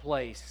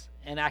marketplace,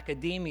 in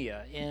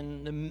academia,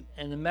 in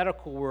the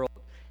medical world,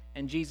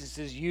 and Jesus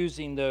is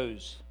using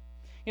those.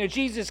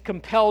 Jesus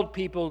compelled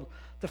people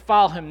to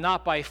follow him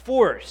not by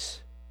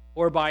force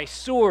or by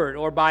sword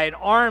or by an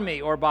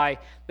army or by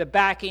the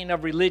backing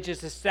of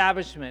religious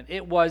establishment.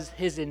 It was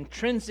his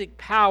intrinsic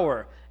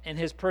power and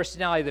his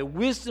personality, the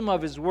wisdom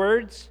of his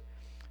words,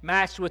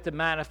 matched with the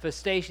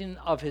manifestation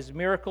of his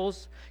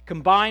miracles,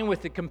 combined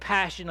with the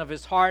compassion of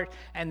his heart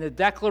and the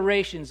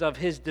declarations of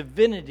his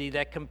divinity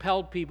that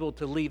compelled people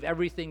to leave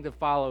everything to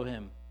follow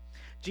him.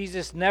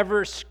 Jesus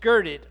never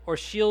skirted or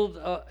shied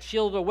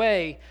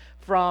away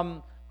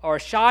from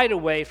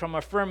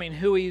affirming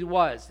who he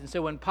was. And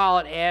so when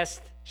Pilate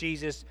asked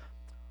Jesus,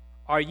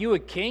 are you a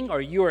king?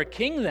 Or you are a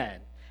king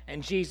then?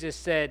 And Jesus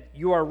said,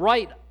 you are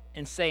right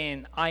in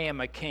saying I am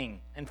a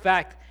king. In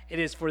fact, it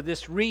is for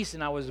this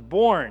reason I was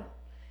born.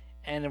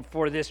 And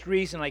for this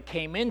reason, I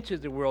came into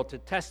the world to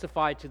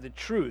testify to the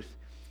truth.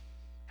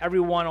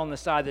 Everyone on the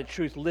side of the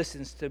truth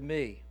listens to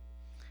me.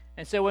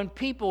 And so when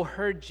people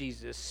heard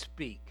Jesus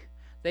speak,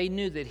 they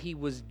knew that he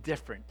was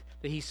different,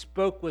 that he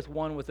spoke with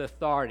one with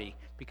authority,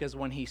 because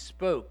when he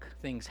spoke,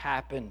 things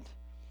happened.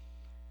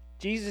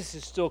 Jesus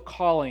is still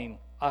calling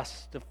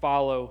us to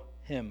follow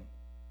him.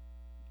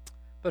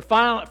 But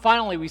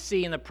finally, we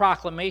see in the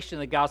proclamation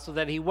of the gospel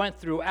that he went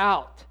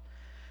throughout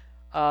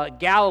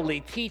Galilee,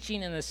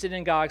 teaching in the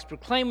synagogues,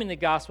 proclaiming the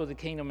gospel of the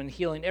kingdom, and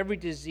healing every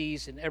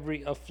disease and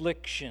every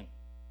affliction.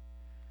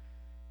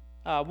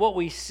 What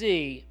we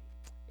see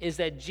is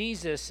that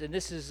Jesus, and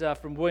this is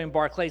from William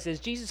Barclay, says,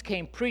 Jesus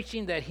came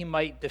preaching that he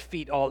might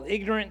defeat all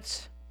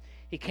ignorance.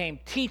 He came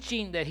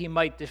teaching that he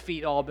might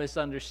defeat all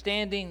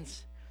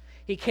misunderstandings.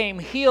 He came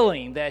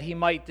healing that he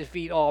might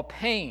defeat all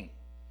pain.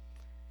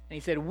 And he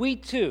said, we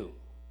too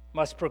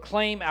must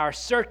proclaim our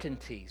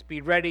certainties, be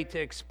ready to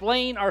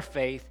explain our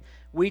faith.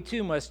 We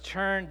too must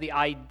turn the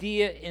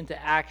idea into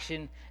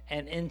action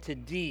and into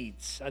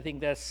deeds. I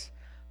think that's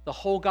the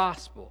whole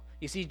gospel.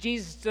 You see,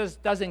 Jesus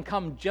doesn't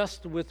come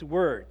just with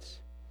words.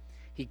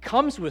 He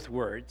comes with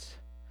words,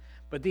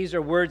 but these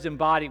are words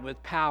embodied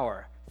with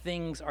power.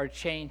 Things are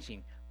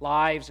changing.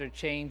 Lives are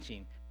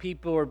changing.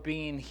 People are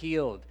being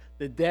healed.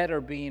 The dead are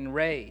being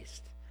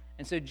raised.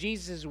 And so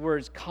Jesus'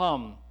 words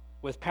come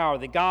with power.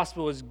 The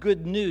gospel is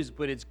good news,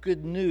 but it's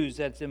good news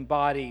that's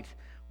embodied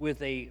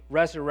with a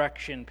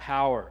resurrection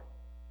power.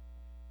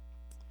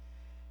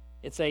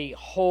 It's a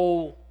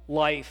whole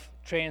life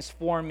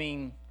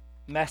transforming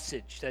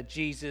message that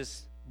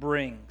Jesus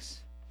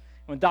brings.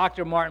 When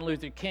Dr. Martin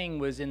Luther King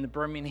was in the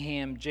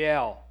Birmingham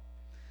jail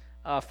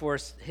for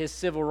his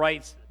civil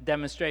rights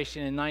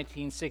demonstration in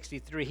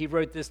 1963, he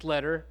wrote this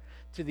letter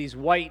to these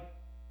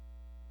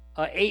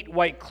 8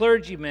 white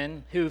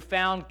clergymen who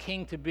found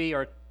King to be,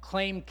 or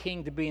claimed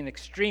King to be, an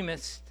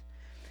extremist,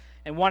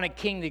 and wanted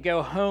King to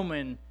go home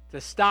and to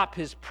stop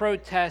his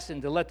protests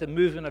and to let the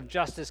movement of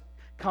justice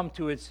come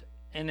to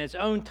in its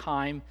own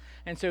time.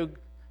 And so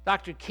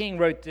Dr. King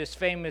wrote this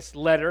famous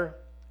letter,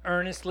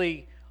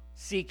 earnestly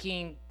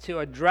seeking to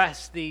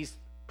address these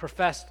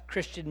professed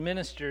Christian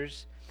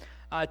ministers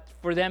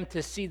for them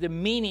to see the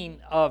meaning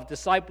of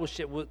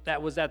discipleship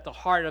that was at the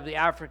heart of the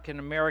African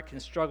American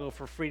struggle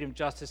for freedom,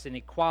 justice, and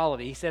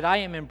equality. He said, "I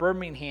am in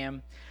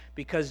Birmingham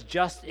because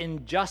just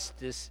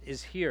injustice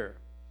is here.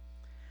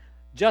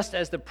 Just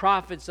as the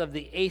prophets of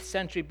the 8th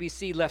century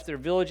BC left their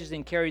villages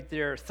and carried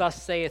their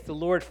 'Thus saith the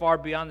Lord' far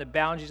beyond the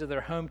boundaries of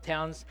their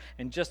hometowns,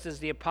 and just as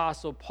the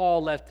apostle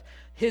Paul left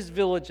his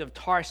village of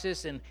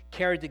Tarsus and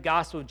carried the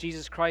gospel of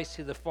Jesus Christ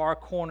to the far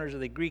corners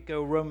of the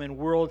Greco-Roman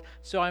world,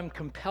 so I'm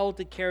compelled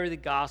to carry the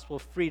gospel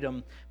of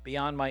freedom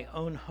beyond my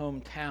own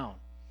hometown."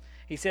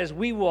 He says,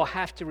 "We will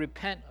have to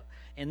repent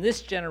in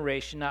this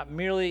generation, not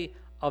merely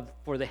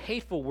for the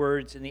hateful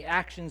words and the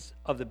actions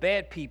of the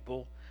bad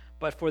people,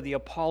 but for the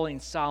appalling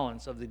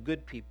silence of the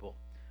good people.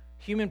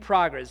 Human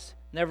progress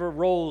never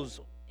rolls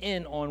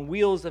in on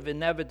wheels of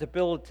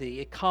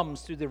inevitability. It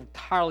comes through the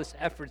tireless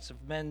efforts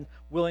of men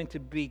willing to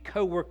be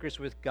co-workers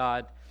with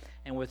God,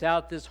 and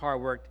without this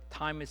hard work,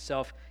 time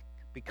itself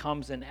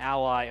becomes an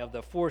ally of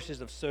the forces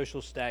of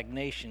social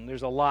stagnation."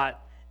 There's a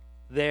lot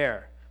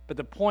there. But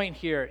the point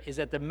here is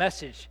that the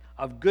message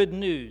of good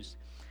news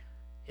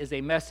is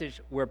a message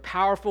where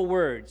powerful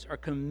words are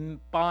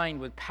combined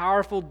with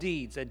powerful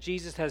deeds, that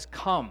Jesus has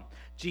come,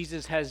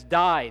 Jesus has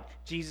died,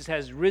 Jesus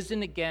has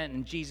risen again,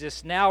 and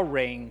Jesus now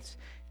reigns.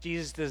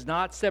 Jesus does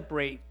not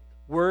separate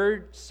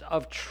words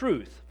of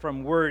truth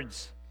from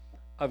words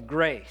of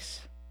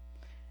grace.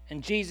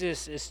 And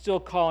Jesus is still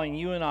calling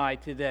you and I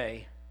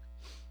today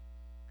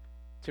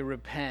to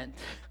repent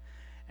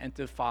and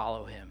to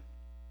follow him.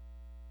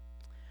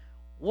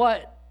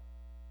 What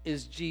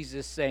is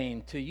Jesus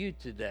saying to you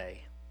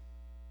today?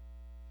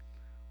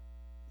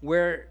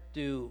 Where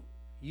do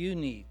you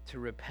need to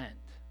repent?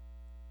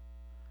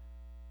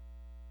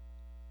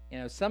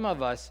 Some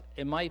of us,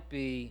 it might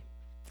be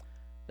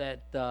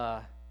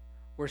that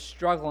we're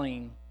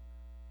struggling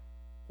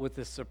with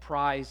the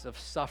surprise of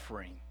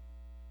suffering,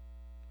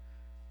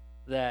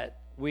 that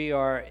we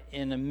are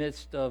in the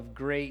midst of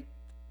great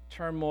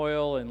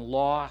turmoil and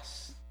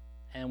loss,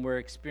 and we're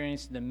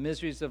experiencing the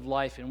miseries of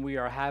life, and we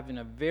are having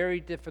a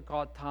very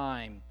difficult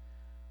time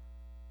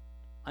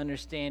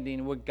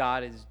understanding what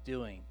God is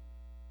doing.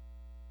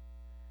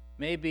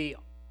 Maybe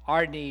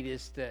our need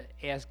is to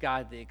ask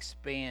God to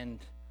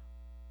expand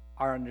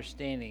our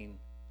understanding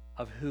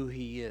of who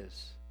he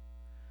is.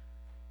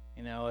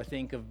 I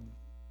think of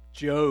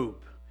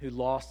Job, who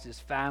lost his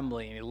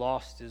family and he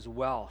lost his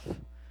wealth.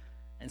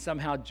 And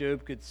somehow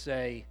Job could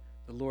say,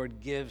 "The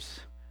Lord gives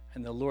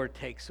and the Lord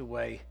takes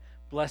away.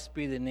 Blessed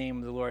be the name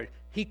of the Lord."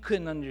 He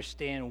couldn't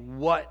understand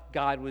what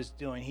God was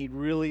doing. He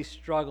really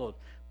struggled.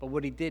 But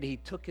what he did, he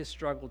took his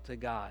struggle to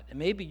God. And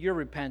maybe your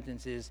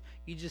repentance is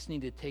you just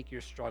need to take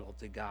your struggle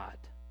to God.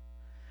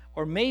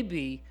 Or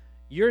maybe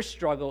your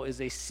struggle is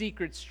a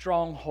secret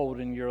stronghold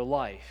in your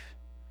life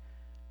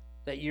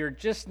that you're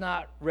just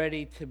not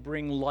ready to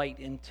bring light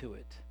into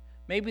it.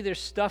 Maybe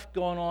there's stuff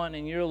going on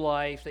in your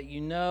life that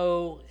you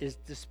know is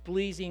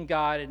displeasing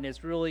God and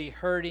is really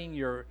hurting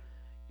your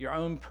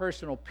own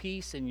personal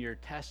peace and your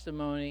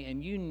testimony,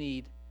 and you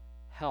need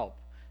help.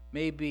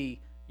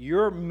 Maybe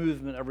your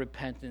movement of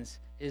repentance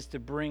is to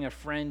bring a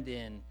friend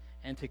in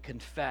and to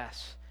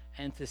confess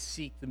and to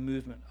seek the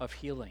movement of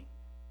healing.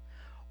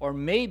 Or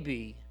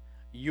maybe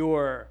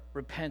your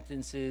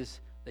repentance is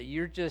that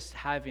you're just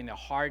having a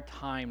hard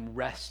time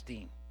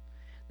resting,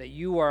 that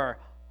you are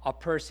a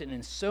person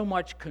in so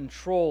much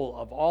control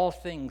of all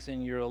things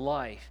in your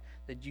life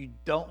that you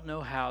don't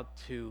know how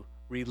to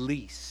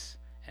release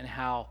and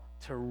how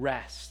to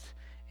rest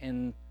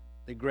in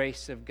the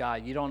grace of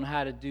God. You don't know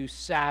how to do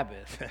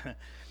Sabbath.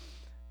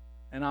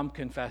 And I'm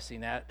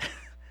confessing that.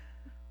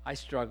 I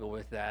struggle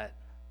with that.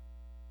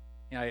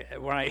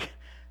 When I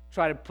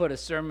try to put a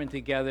sermon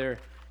together,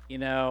 I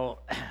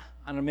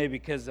don't know, maybe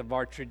because of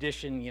our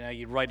tradition,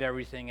 you write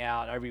everything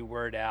out, every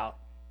word out.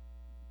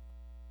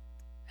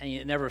 And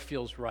it never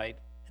feels right.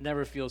 It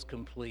never feels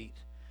complete.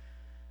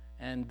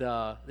 And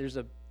there's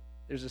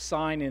a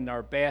sign in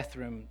our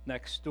bathroom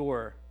next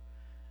door.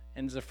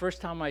 And it's the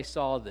first time I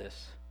saw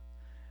this.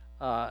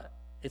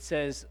 It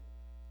says,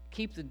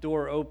 "Keep the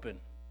door open."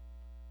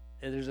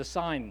 And there's a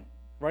sign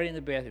right in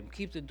the bathroom,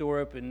 "Keep the door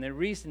open." And the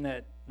reason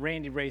that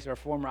Randy Race, our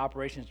former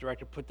operations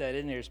director, put that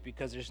in there is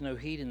because there's no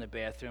heat in the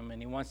bathroom,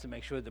 and he wants to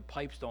make sure the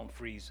pipes don't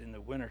freeze in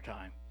the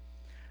wintertime.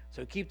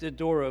 So keep the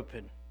door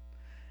open.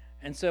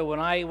 And so when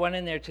I went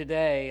in there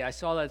today, I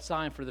saw that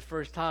sign for the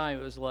first time.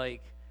 It was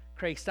like,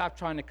 Craig, stop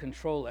trying to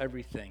control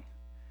everything.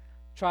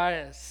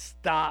 Try to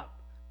stop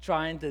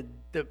trying to,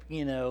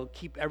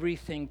 keep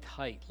everything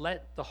tight.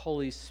 Let the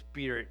Holy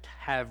Spirit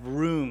have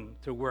room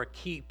to work.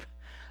 Keep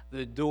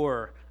the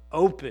door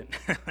open.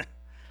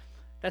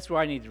 That's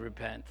where I need to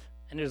repent.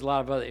 And there's a lot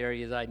of other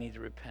areas I need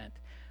to repent.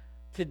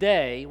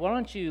 Today, why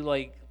don't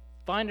you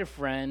find a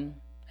friend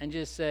and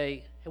just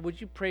say, hey, would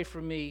you pray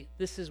for me?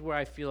 This is where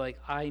I feel like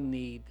I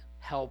need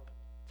help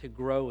to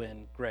grow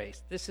in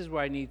grace. This is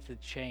where I need to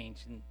change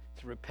and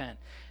to repent.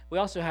 We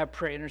also have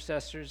prayer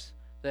intercessors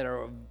that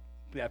are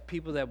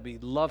people that we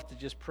love to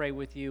just pray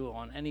with you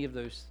on any of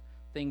those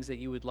things that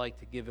you would like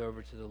to give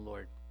over to the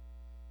Lord.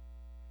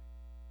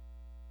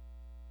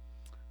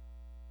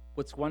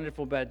 What's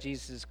wonderful about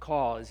Jesus'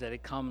 call is that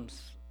it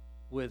comes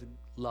with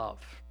love.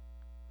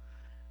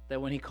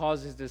 That when he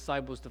calls his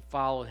disciples to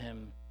follow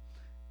him,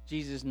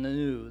 Jesus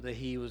knew that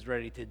he was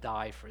ready to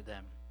die for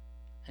them.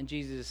 And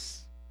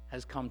Jesus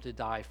has come to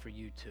die for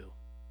you too.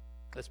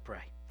 Let's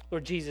pray.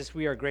 Lord Jesus,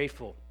 we are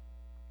grateful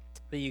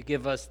that you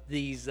give us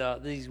these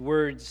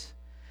words,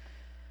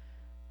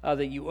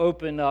 that you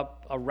open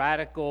up a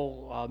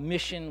radical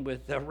mission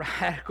with the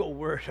radical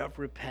word of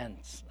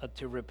repentance,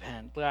 to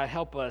repent. God,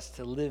 help us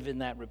to live in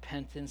that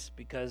repentance,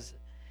 because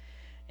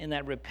in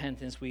that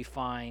repentance we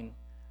find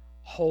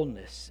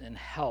wholeness and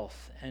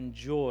health and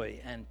joy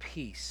and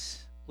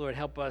peace. Lord,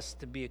 help us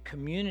to be a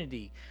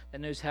community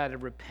that knows how to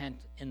repent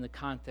in the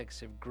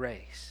context of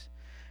grace,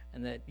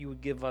 and that you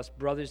would give us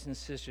brothers and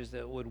sisters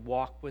that would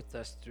walk with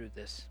us through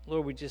this.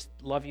 Lord, we just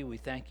love you. We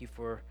thank you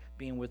for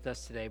being with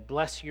us today.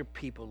 Bless your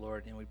people,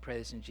 Lord, and we pray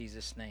this in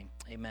Jesus' name.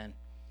 Amen.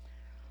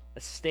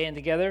 Let's stand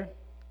together.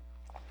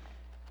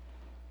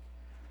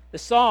 The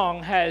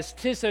song has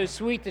 "'Tis So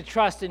Sweet to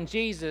Trust in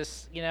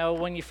Jesus." You know,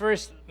 when you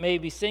first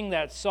maybe sing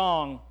that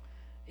song,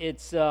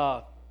 it's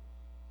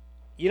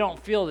you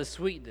don't feel the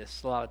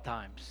sweetness a lot of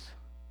times.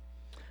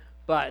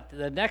 But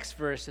the next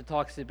verse, it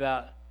talks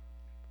about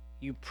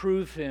you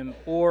prove him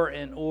o'er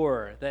and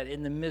o'er, that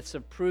in the midst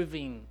of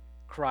proving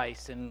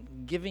Christ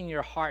and giving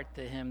your heart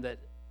to him, that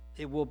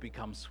it will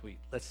become sweet.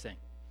 Let's sing.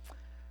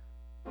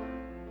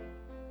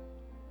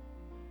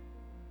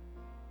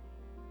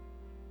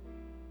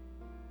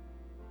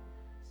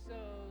 So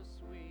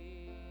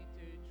sweet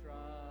to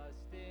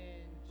trust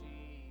in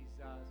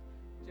Jesus,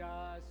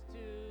 just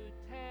to